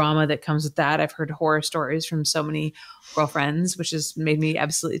of the drama that comes with that. I've heard horror stories from so many girlfriends, which has made me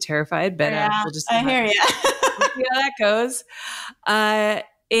absolutely terrified, but we'll just see I hear you. see how that goes.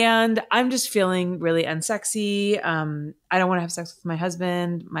 And I'm just feeling really unsexy. I don't want to have sex with my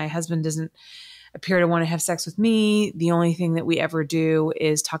husband. My husband doesn't appear to want to have sex with me. The only thing that we ever do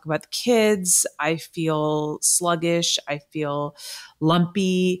is talk about the kids. I feel sluggish. I feel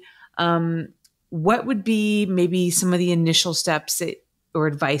lumpy. What would be maybe some of the initial steps or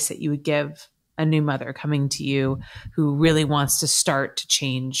advice that you would give a new mother coming to you who really wants to start to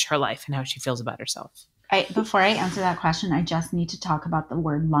change her life and how she feels about herself? Before I answer that question, I just need to talk about the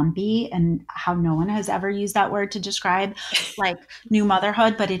word lumpy and how no one has ever used that word to describe like new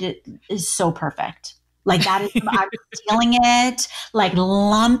motherhood, but it is so perfect. Like that is, I'm feeling it like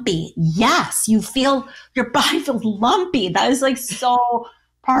lumpy. Yes, you feel your body feels lumpy. That is like so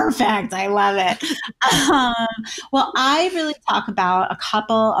perfect. I love it. Well, I really talk about a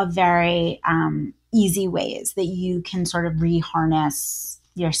couple of very easy ways that you can sort of reharness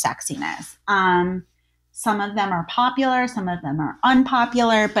your sexiness. Some of them are popular, some of them are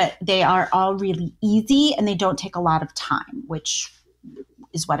unpopular, but they are all really easy and they don't take a lot of time, which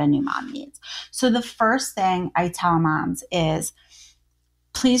is what a new mom needs. So the first thing I tell moms is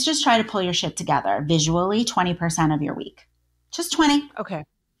please just try to pull your shit together visually 20% of your week. Just 20. Okay.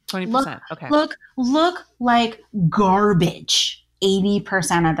 20%. Okay. Look like garbage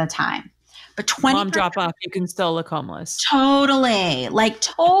 80% of the time. But 20%. Mom drop off, you can still look homeless. Totally.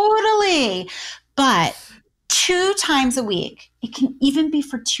 But 2 times a week, it can even be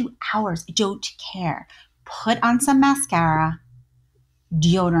for 2 hours. I don't care. Put on some mascara,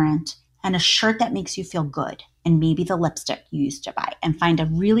 deodorant, and a shirt that makes you feel good. And maybe the lipstick you used to buy, and find a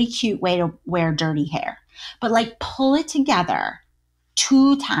really cute way to wear dirty hair. But like pull it together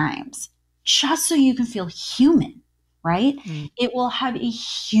 2 times just so you can feel human, right? Mm. It will have a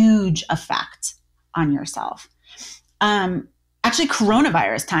huge effect on yourself. Actually,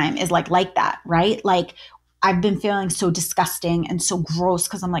 coronavirus time is like that, right? Like I've been feeling so disgusting and so gross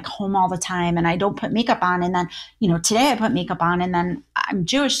because I'm like home all the time and I don't put makeup on. And then, today I put makeup on, and then I'm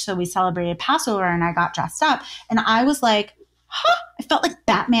Jewish. So we celebrated Passover and I got dressed up and I was like, I felt like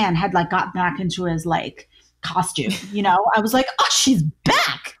Batman had like got back into his like costume, I was like, oh, she's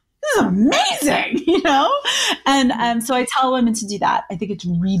back. This is amazing, And so I tell women to do that. I think it's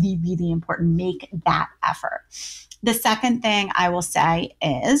really, really important. Make that effort. The second thing I will say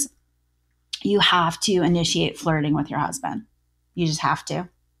is you have to initiate flirting with your husband. You just have to.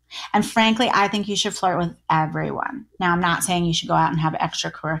 And frankly, I think you should flirt with everyone. Now, I'm not saying you should go out and have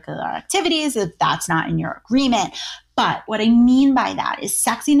extracurricular activities if that's not in your agreement. But what I mean by that is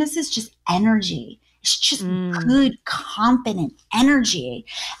sexiness is just energy. It's just good, confident energy.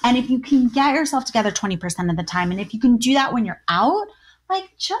 And if you can get yourself together 20% of the time, and if you can do that when you're out, like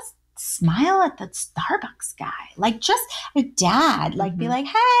just smile at the Starbucks guy, like just a dad, like be like,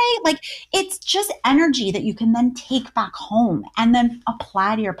 hey, like it's just energy that you can then take back home and then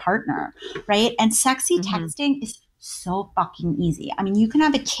apply to your partner, right? And sexy texting is so fucking easy. I mean, you can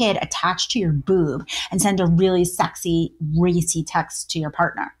have a kid attached to your boob and send a really sexy, racy text to your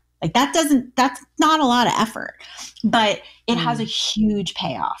partner. Like that's not a lot of effort, but it has a huge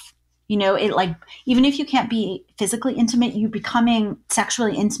payoff. It like, even if you can't be physically intimate, you're becoming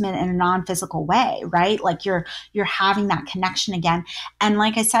sexually intimate in a non-physical way, right? Like you're having that connection again. And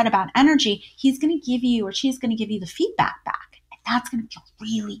like I said about energy, he's going to give you, or she's going to give you the feedback back. And that's going to feel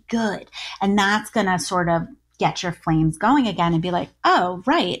really good. And that's going to sort of get your flames going again and be like, oh,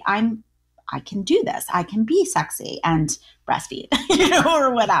 right. I can do this. I can be sexy and breastfeed,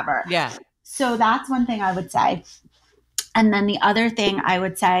 or whatever. Yeah. So that's one thing I would say. And then the other thing I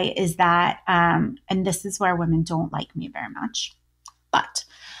would say is that, and this is where women don't like me very much, but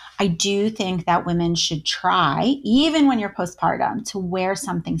I do think that women should try, even when you're postpartum, to wear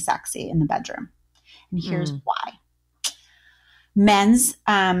something sexy in the bedroom. And here's why. Men's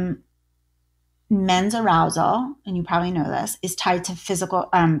arousal, and you probably know this, is tied to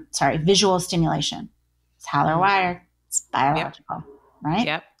visual stimulation. It's how they're wired. It's biological, right?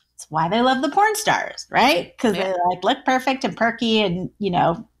 Yep. It's why they love the porn stars, right? Because they like look perfect and perky and,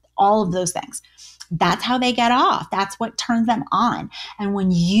 all of those things. That's how they get off. That's what turns them on. And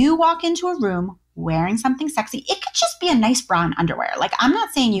when you walk into a room wearing something sexy, it could just be a nice bra and underwear. Like, I'm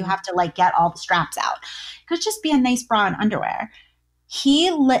not saying you have to like get all the straps out. It could just be a nice bra and underwear.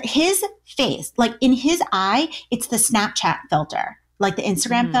 His face, like in his eye, it's the Snapchat filter, like the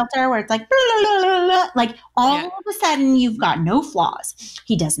Instagram filter where it's like, blah, blah, blah, blah, like all of a sudden you've got no flaws.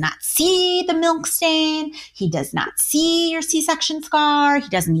 He does not see the milk stain. He does not see your C-section scar. He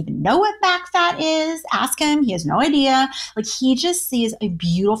doesn't even know what back fat is. Ask him. He has no idea. Like he just sees a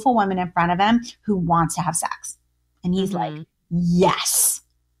beautiful woman in front of him who wants to have sex. And he's like, yes,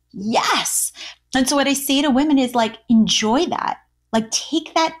 yes. And so what I say to women is like, enjoy that. Like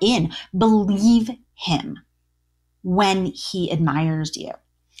take that in, believe him. When he admires you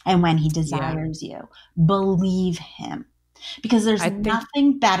and when he desires you, believe him, because there's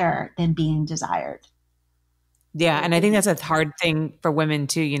nothing better than being desired. Yeah. And I think that's a hard thing for women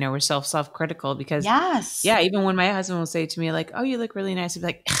too. You know, we're self-critical because even when my husband will say to me like, oh, you look really nice. I'd be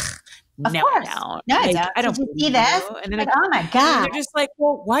like, no, I don't. No, like, I don't see this. And then like, oh my God. They're just like,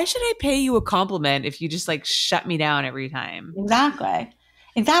 well, why should I pay you a compliment if you just like shut me down every time? Exactly.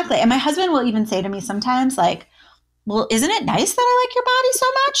 And my husband will even say to me sometimes like, well, isn't it nice that I like your body so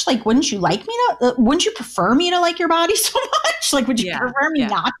much? Like, wouldn't you prefer me to like your body so much? Like, would you prefer me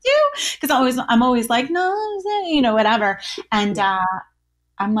not to? Because I'm always like, no, whatever. And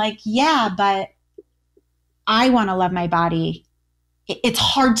I'm like, yeah, but I want to love my body. It's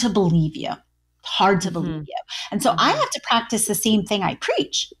hard to believe you. And so I have to practice the same thing I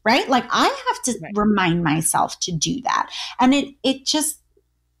preach, right? Like I have to remind myself to do that. And it just,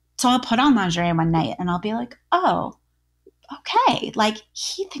 so I'll put on lingerie one night and I'll be like, oh, okay. Like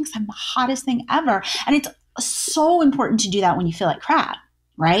he thinks I'm the hottest thing ever. And it's so important to do that when you feel like crap,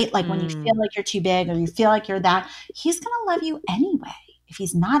 right? Like when you feel like you're too big or you feel like you're that, he's going to love you anyway. If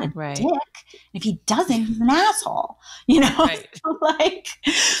he's not a dick, and if he doesn't, he's an asshole, So like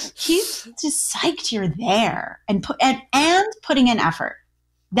he's just psyched you're there and putting in effort.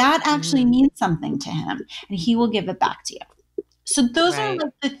 That actually means something to him and he will give it back to you. So those are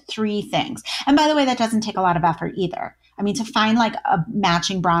like the three things. And by the way, that doesn't take a lot of effort either. I mean, to find like a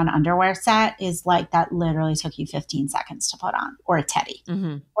matching bra and underwear set is like that literally took you 15 seconds to put on, or a teddy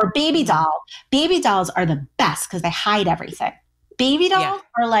or baby doll. Baby dolls are the best because they hide everything. Baby dolls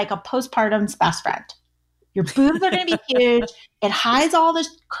are like a postpartum's best friend. Your boobs are going to be huge. It hides all this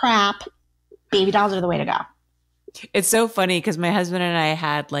crap. Baby dolls are the way to go. It's so funny because my husband and I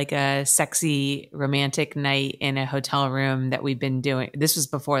had like a sexy romantic night in a hotel room that we've been doing. This was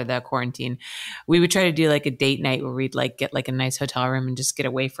before the quarantine. We would try to do like a date night where we'd like get like a nice hotel room and just get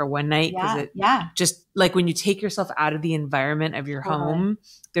away for one night. Just like when you take yourself out of the environment of your home,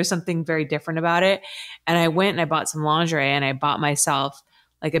 there's something very different about it. And I went and I bought some lingerie and I bought myself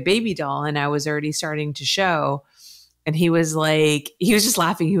like a baby doll and I was already starting to show. And he was just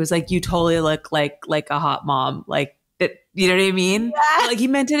laughing. He was like, you totally look like a hot mom. Like that, you know what I mean? Yeah. Like he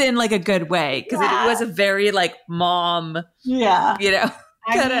meant it in like a good way. Cause it was a very like mom, kind of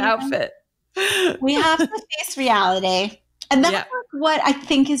outfit. We have to face reality. And that's what I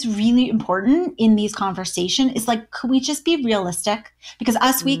think is really important in these conversations is like, could we just be realistic? Because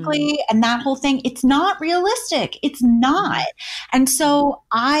Us Weekly and that whole thing, it's not realistic. It's not. And so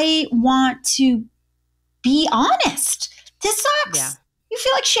I want to be honest. This sucks. Yeah. You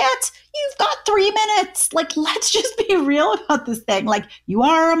feel like shit. You've got 3 minutes. Like, let's just be real about this thing. Like, you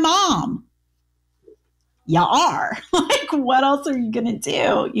are a mom. You are. Like, what else are you going to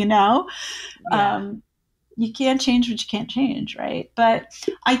do? Yeah. You can't change what you can't change, right? But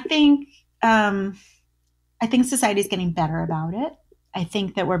I think society is getting better about it. I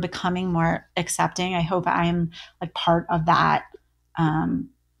think that we're becoming more accepting. I hope I'm like part of that,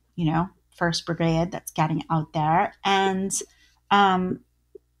 first brigade that's getting out there. And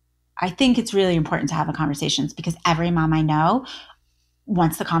I think it's really important to have the conversations because every mom I know,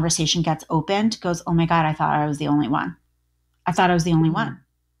 once the conversation gets opened, goes, oh my God, I thought I was the only one.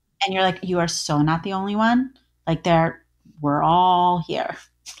 And you're like, you are so not the only one. Like we're all here.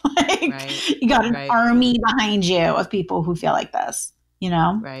 You got an army behind you of people who feel like this,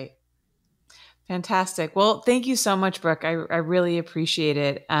 Right. Fantastic. Well, thank you so much, Brooke. I really appreciate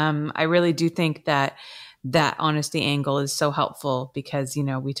it. I really do think that honesty angle is so helpful because,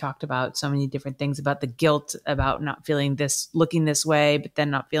 we talked about so many different things about the guilt, about not feeling this, looking this way, but then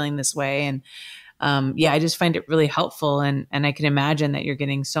not feeling this way. And I just find it really helpful. And I can imagine that you're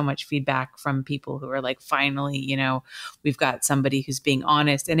getting so much feedback from people who are like, finally, we've got somebody who's being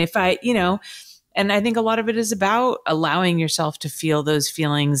honest. And and I think a lot of it is about allowing yourself to feel those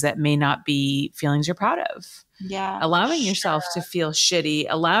feelings that may not be feelings you're proud of. Yeah. Allowing yourself to feel shitty,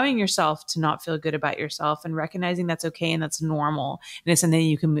 allowing yourself to not feel good about yourself and recognizing that's okay and that's normal. And it's something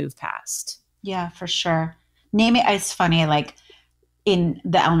you can move past. Yeah, for sure. It's funny, like in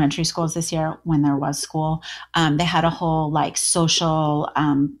the elementary schools this year when there was school, they had a whole like social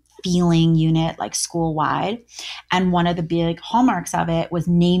feeling unit, like school wide. And one of the big hallmarks of it was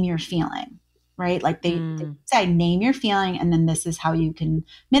name your feeling, right? Like they say, name your feeling, and then this is how you can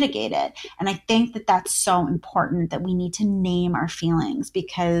mitigate it. And I think that that's so important, that we need to name our feelings,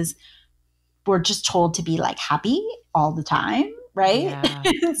 because we're just told to be like happy all the time. Right.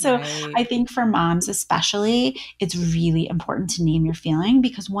 Yeah, so right. I think for moms especially, it's really important to name your feeling,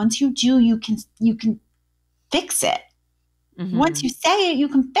 because once you do, you can fix it. Mm-hmm. Once you say it, you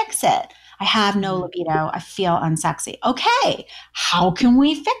can fix it. I have no libido. I feel unsexy. Okay. How can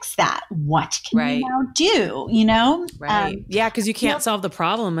we fix that? What can we now do? You know? Right. Yeah. Because you can't solve the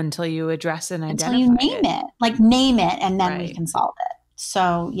problem until you address and identify it. Until you name it. Like name it, and then we can solve it.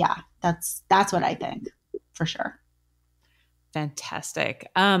 So yeah, that's what I think for sure. Fantastic.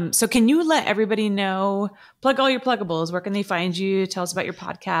 So can you let everybody know, plug all your pluggables, where can they find you? Tell us about your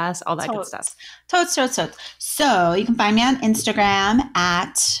podcast, all that good stuff. Totes. So you can find me on Instagram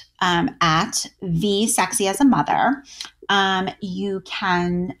at the sexy as a mother. You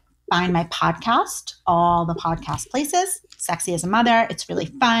can find my podcast, all the podcast places, Sexy as a Mother. It's really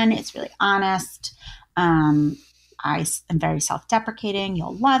fun. It's really honest. I am very self-deprecating.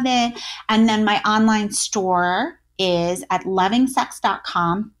 You'll love it. And then my online store is at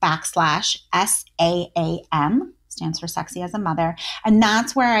lovingsex.com/SAAM, stands for Sexy as a Mother. And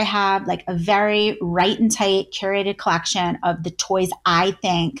that's where I have like a very right and tight curated collection of the toys I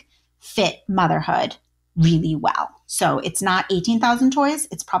think fit motherhood really well. So it's not 18,000 toys,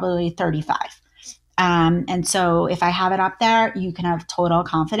 it's probably 35. And so if I have it up there, you can have total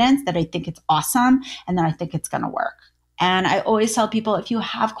confidence that I think it's awesome and that I think it's going to work. And I always tell people, if you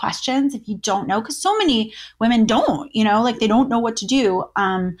have questions, if you don't know, because so many women don't, like they don't know what to do,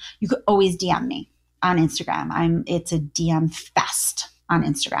 you could always DM me on Instagram. It's a DM fest on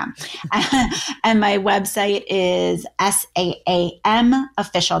Instagram. And my website is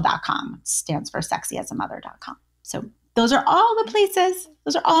SAAMofficial.com. It stands for sexyasamother.com. So those are all the places.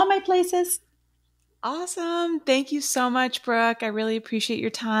 Those are all my places. Awesome. Thank you so much, Brooke. I really appreciate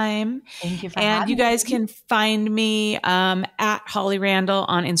your time. Thank you for having me. And you guys can find me at Holly Randall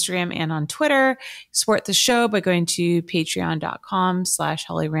on Instagram and on Twitter. Support the show by going to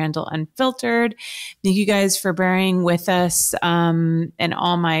patreon.com/Holly Randall Unfiltered. Thank you guys for bearing with us and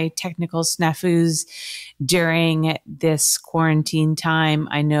all my technical snafus during this quarantine time.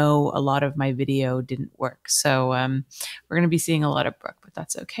 I know a lot of my video didn't work. So we're going to be seeing a lot of Brooke, but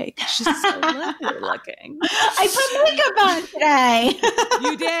that's okay. She's so lovely looking. I put makeup on today.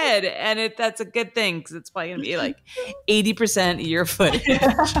 You did. And that's a good thing, because it's probably going to be like 80% of your footage.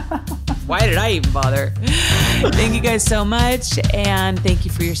 Why did I even bother? Thank you guys so much. And thank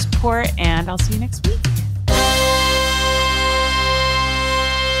you for your support. And I'll see you next week.